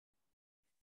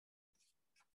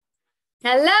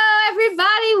Hello,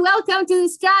 everybody. Welcome to the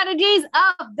Strategies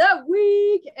of the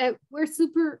Week. We're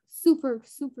super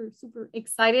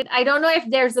excited. I don't know if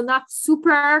there's enough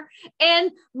super in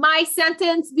my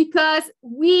sentence because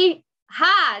we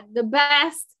had the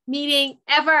best meeting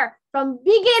ever. From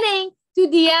beginning to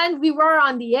the end, we were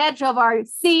on the edge of our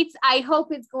seats. I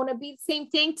hope it's going to be the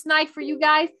same thing tonight for you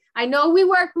guys. I know we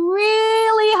worked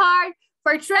really hard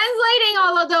for translating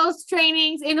all of those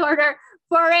trainings in order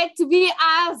for it to be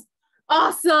as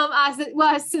awesome as it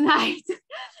was tonight.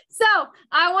 So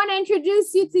I want to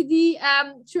introduce you to the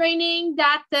training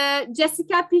that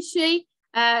Jessica Pichet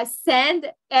film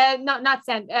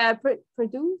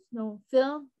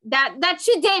that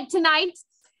she did tonight.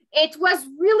 It was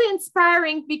really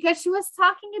inspiring because she was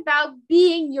talking about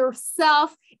being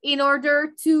yourself in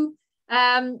order to,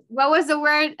 what was the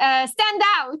word? Stand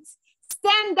out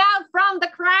from the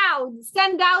crowd,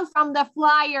 stand out from the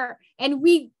flyer. And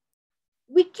we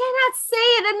cannot say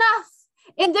it enough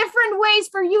in different ways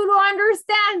for you to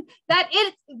understand that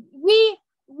we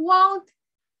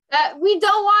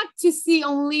don't want to see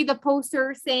only the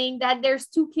poster saying that there's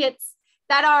 2 kits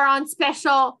that are on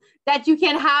special that you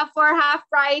can have for half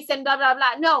price and blah, blah,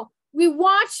 blah. No, we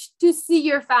want to see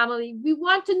your family. We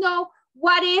want to know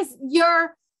what is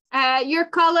your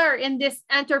color in this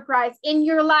enterprise, in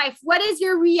your life. What is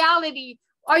your reality?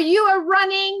 Are you a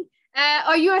running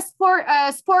are you a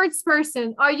sports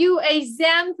person? Are you a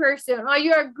Zen person? Are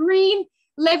you a green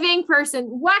living person?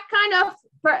 What kind of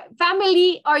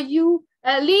family are you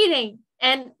leading?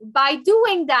 And by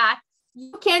doing that,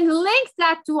 you can link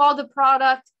that to all the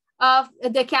product of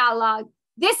the catalog.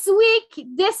 This week,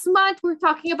 this month, we're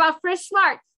talking about Fresh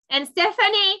Smart. And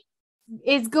Stephanie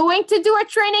is going to do a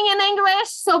training in English,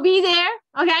 so be there,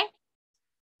 okay?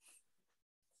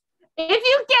 If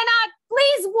you cannot,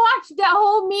 please watch the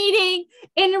whole meeting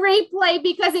in replay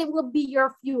because it will be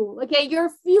your fuel, okay? Your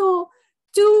fuel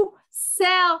to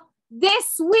sell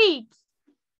this week,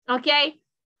 okay?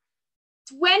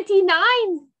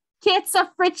 29 kits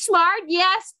of Fresh Smart,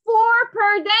 yes, 4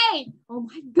 per day. Oh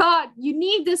my God, you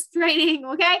need this training,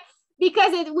 okay?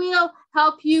 Because it will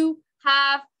help you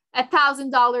have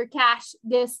 $1,000 cash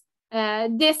this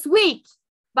week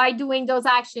by doing those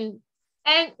actions.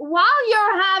 And while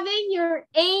you're having your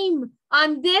aim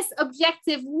on this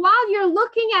objective, while you're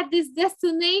looking at this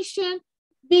destination,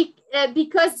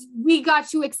 because we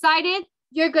got you excited,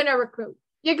 you're going to recruit.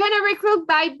 You're going to recruit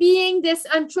by being this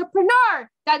entrepreneur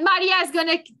that Maria is going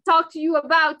to talk to you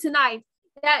about tonight.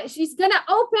 She's going to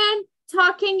open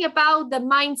talking about the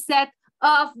mindset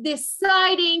of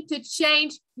deciding to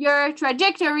change your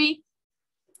trajectory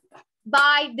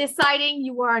by deciding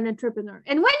you are an entrepreneur.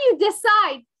 And when you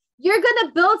decide, you're going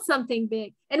to build something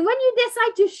big. And when you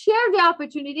decide to share the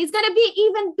opportunity, it's going to be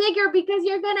even bigger because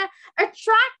you're going to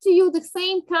attract to you the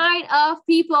same kind of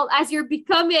people as you're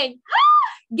becoming.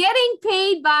 Getting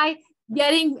paid by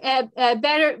getting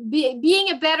better, being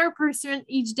a better person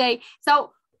each day.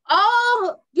 So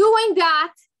all doing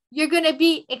that, you're going to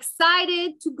be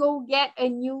excited to go get a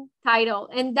new title.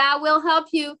 And that will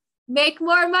help you make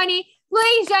more money.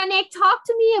 Please, Yannick, talk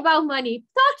to me about money.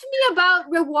 Talk to me about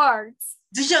rewards.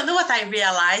 Do you know what I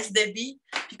realized, Debbie?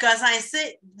 Because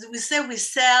we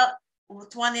sell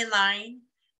 29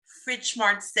 Fresh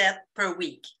Smart set per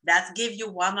week. That gives you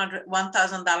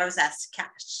 $1,000 as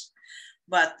cash.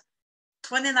 But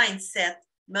 29 set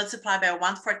multiplied by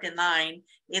 149,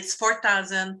 it's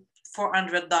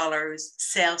 $4,400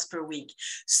 sales per week.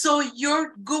 So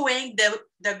you're going, the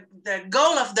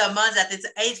goal of the month that is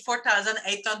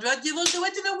 $4,800, you will do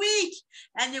it in a week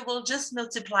and you will just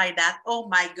multiply that. Oh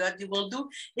my God, you will do,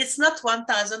 it's not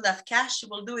 1,000 of cash, you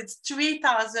will do, it's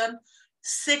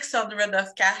 3,600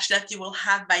 of cash that you will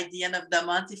have by the end of the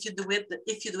month if you do it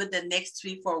the next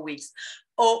 3-4 weeks.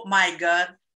 Oh my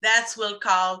God, that's what we'll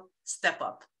call step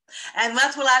up. And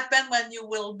what will happen when you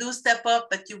will do step up,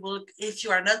 but you will, if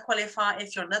you are not qualified,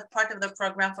 if you're not part of the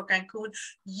program for Cancun,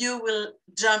 you will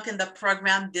jump in the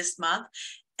program this month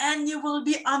and you will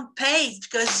be on pace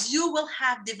because you will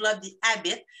have developed the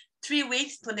habit, 3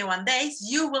 weeks, 21 days,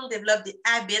 you will develop the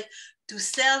habit to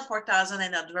sell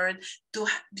 4,800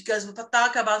 because we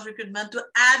talk about recruitment to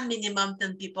add minimum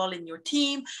 10 people in your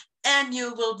team and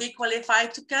you will be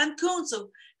qualified to Cancun. So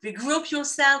regroup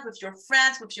yourself with your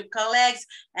friends, with your colleagues,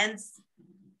 and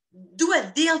do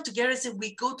a deal together. Say,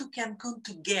 we go to Cancun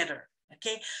together,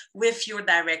 okay, with your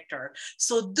director.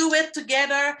 So do it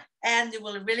together, and you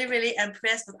will really, really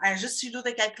impress. But I just do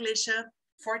the calculation,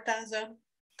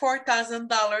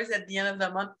 $4,000 at the end of the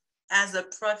month as a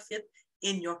profit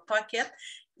in your pocket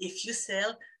if you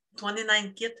sell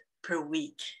 29 kits per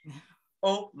week.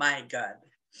 Oh my God.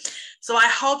 So I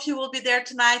hope you will be there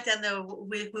tonight, and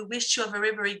we wish you a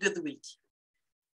very, very good week.